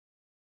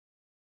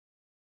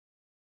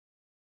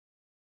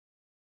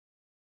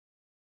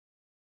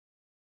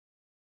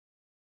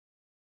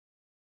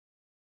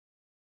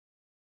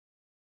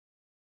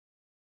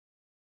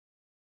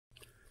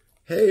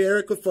Hey,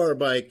 Eric with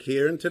Bike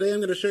here, and today I'm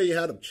going to show you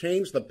how to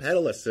change the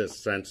pedal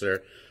assist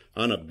sensor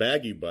on a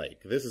Bagi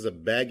bike. This is a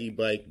Bagi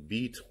Bike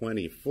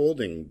B20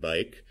 folding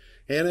bike,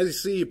 and as you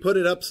see, you put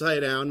it upside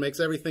down, makes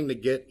everything to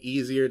get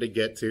easier to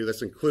get to.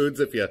 This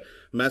includes if you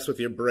mess with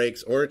your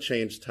brakes or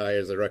change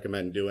tires. I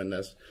recommend doing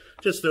this.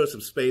 Just throw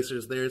some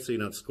spacers there so you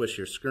don't squish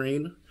your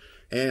screen.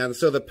 And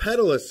so the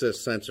pedal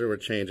assist sensor we're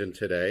changing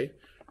today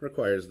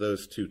requires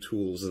those two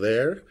tools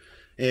there.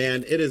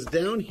 And it is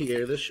down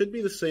here. This should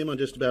be the same on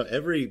just about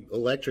every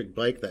electric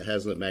bike that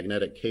has a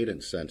magnetic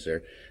cadence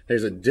sensor.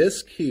 There's a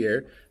disc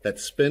here that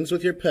spins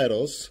with your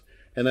pedals,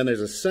 and then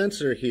there's a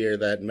sensor here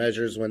that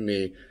measures when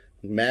the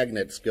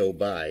magnets go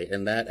by,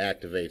 and that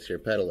activates your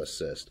pedal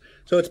assist.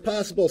 So it's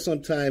possible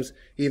sometimes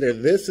either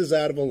this is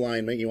out of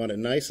alignment, you want it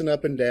nice and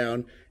up and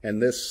down,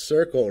 and this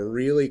circle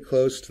really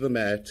close to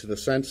the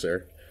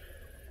sensor.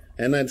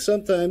 And then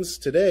sometimes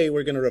today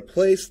we're going to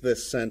replace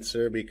this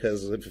sensor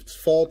because if it's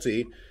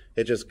faulty,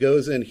 it just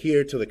goes in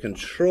here to the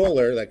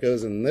controller that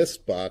goes in this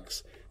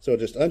box. So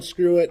just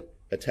unscrew it,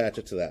 attach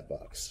it to that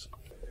box.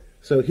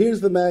 So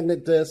here's the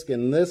magnet disc,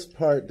 and this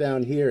part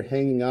down here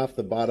hanging off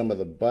the bottom of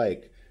the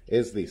bike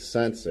is the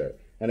sensor.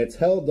 And it's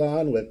held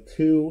on with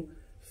two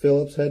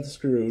Phillips head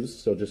screws,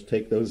 so just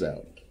take those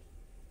out.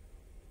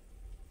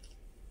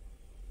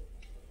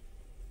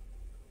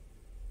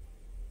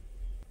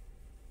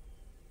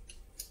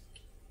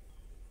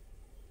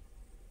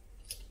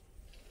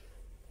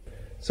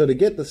 So to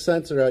get the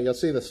sensor out, you'll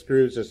see the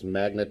screws just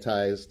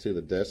magnetized to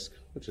the disc,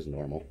 which is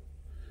normal.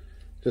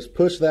 Just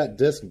push that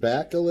disc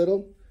back a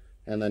little,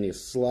 and then you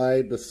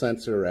slide the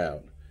sensor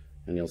out.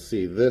 And you'll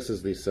see this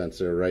is the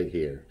sensor right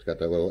here. It's got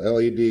that little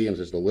LED and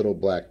just a little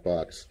black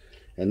box.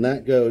 And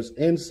that goes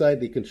inside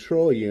the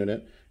control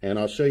unit, and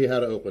I'll show you how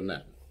to open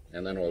that.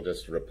 And then we'll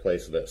just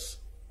replace this.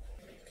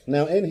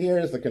 Now in here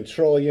is the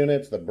control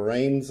unit, the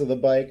brains of the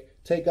bike.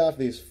 Take off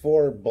these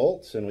 4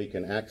 bolts and we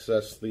can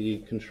access the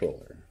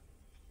controller.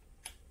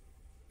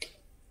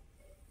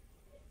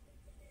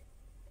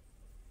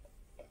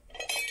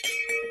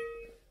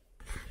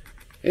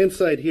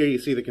 Inside here you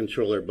see the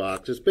controller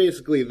box. It's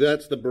basically,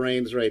 that's the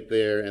brains right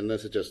there, and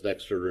this is just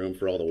extra room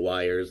for all the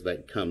wires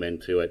that come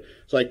into it.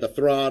 It's like the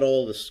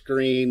throttle, the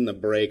screen, the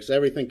brakes,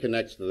 everything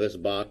connects to this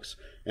box,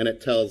 and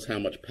it tells how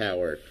much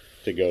power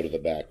to go to the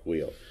back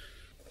wheel.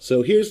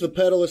 So here's the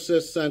pedal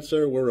assist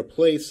sensor we're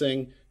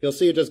replacing. You'll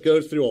see it just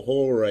goes through a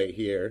hole right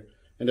here,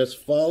 and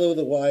just follow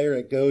the wire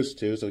it goes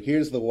to. So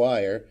here's the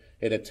wire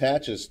it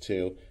attaches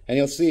to, and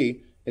you'll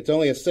see it's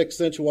only a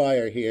 6-inch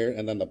wire here,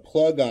 and then the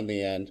plug on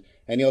the end.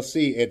 And you'll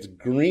see it's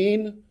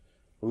green,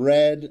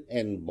 red,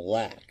 and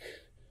black.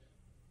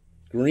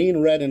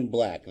 Green, red, and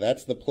black.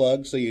 That's the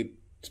plug. So you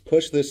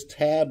push this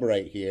tab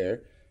right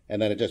here,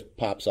 and then it just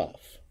pops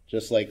off.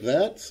 Just like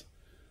that.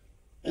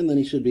 And then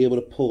you should be able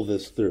to pull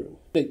this through.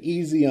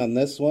 Easy on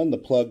this one, the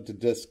plug to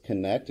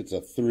disconnect. It's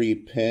a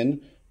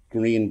 3-pin,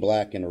 green,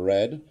 black, and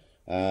red.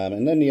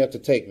 And then you have to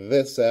take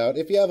this out.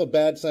 If you have a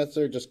bad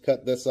sensor, just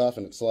cut this off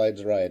and it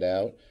slides right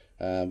out.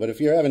 But if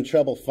you're having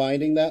trouble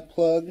finding that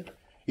plug,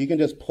 you can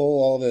just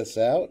pull all this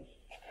out,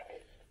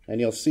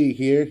 and you'll see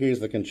here's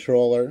the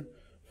controller,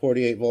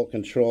 48-volt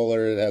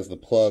controller. It has the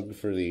plug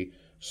for the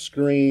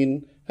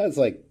screen. It has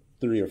like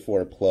 3 or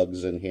 4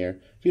 plugs in here.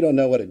 If you don't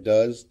know what it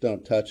does,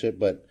 don't touch it,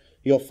 but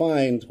you'll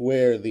find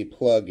where the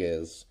plug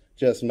is.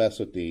 Just mess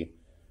with the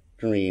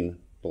green,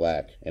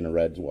 black, and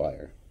red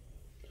wire.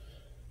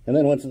 And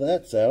then once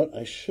that's out,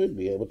 I should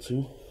be able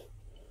to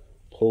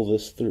pull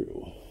this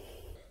through.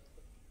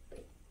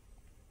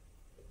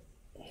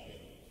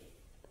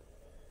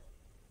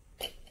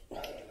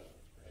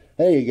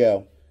 There you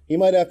go. You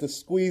might have to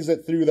squeeze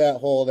it through that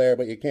hole there,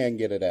 but you can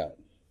get it out.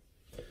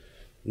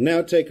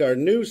 Now take our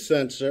new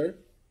sensor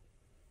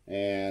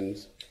and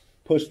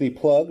push the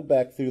plug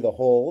back through the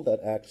hole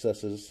that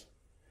accesses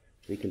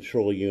the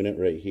control unit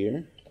right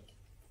here.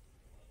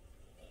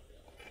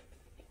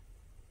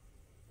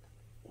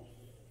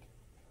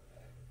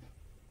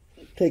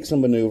 Take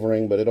some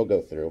maneuvering, but it'll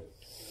go through.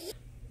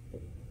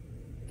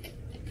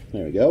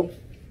 There we go.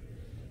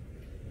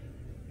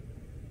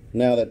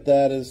 Now that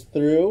that is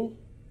through,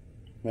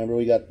 remember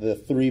we got the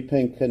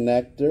 3-pin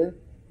connector,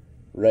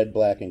 red,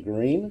 black, and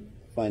green.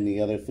 Find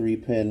the other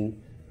 3-pin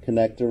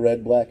connector,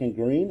 red, black, and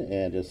green,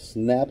 and just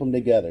snap them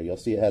together. You'll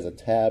see it has a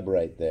tab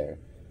right there,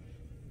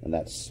 and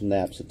that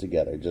snaps it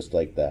together just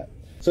like that.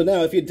 So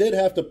now if you did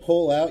have to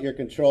pull out your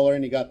controller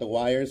and you got the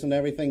wires and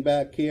everything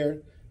back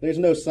here, there's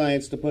no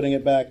science to putting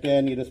it back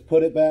in. You just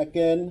put it back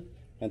in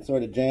and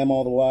sort of jam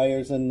all the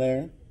wires in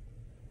there.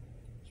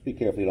 Just be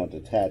careful you don't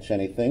detach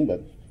anything,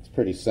 but it's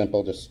pretty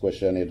simple. Just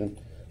squish anything.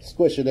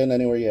 Squish it in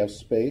anywhere you have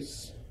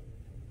space.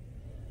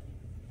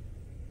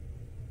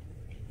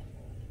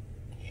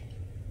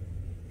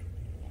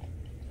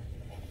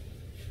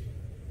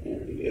 There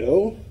we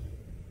go.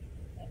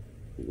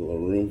 A little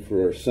room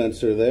for our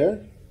sensor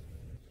there.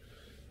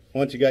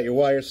 Once you got your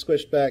wires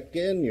squished back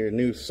in, your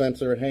new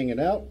sensor hanging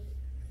out,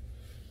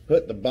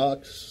 put the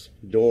box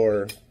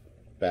door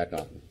back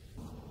on.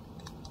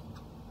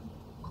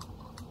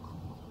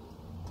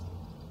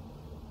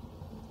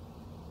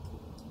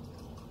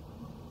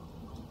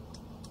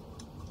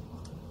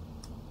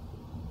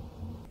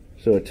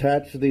 So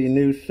attach the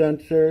new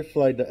sensor,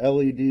 slide the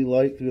LED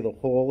light through the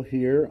hole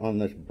here on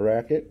this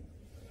bracket,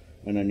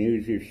 and then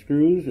use your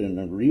screws and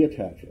then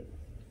reattach it.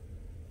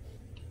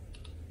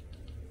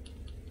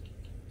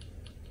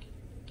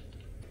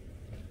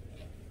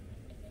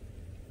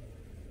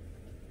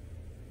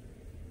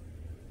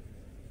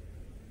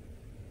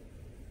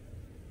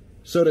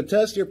 So to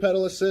test your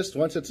pedal assist,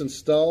 once it's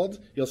installed,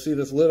 you'll see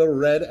this little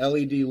red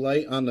LED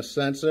light on the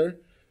sensor.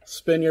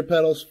 Spin your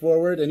pedals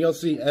forward and you'll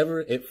see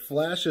it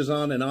flashes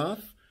on and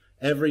off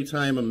every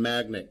time a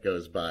magnet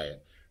goes by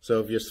it. So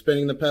if you're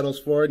spinning the pedals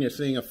forward and you're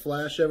seeing a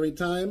flash every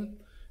time,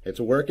 it's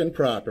working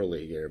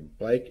properly. Your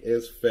bike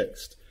is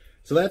fixed.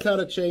 So that's how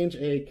to change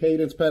a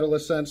cadence pedal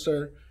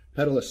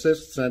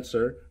assist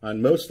sensor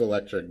on most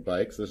electric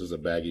bikes. This is a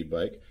Bagi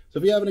bike. So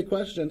if you have any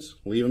questions,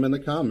 leave them in the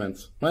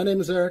comments. My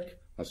name is Eric.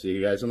 I'll see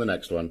you guys in the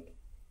next one.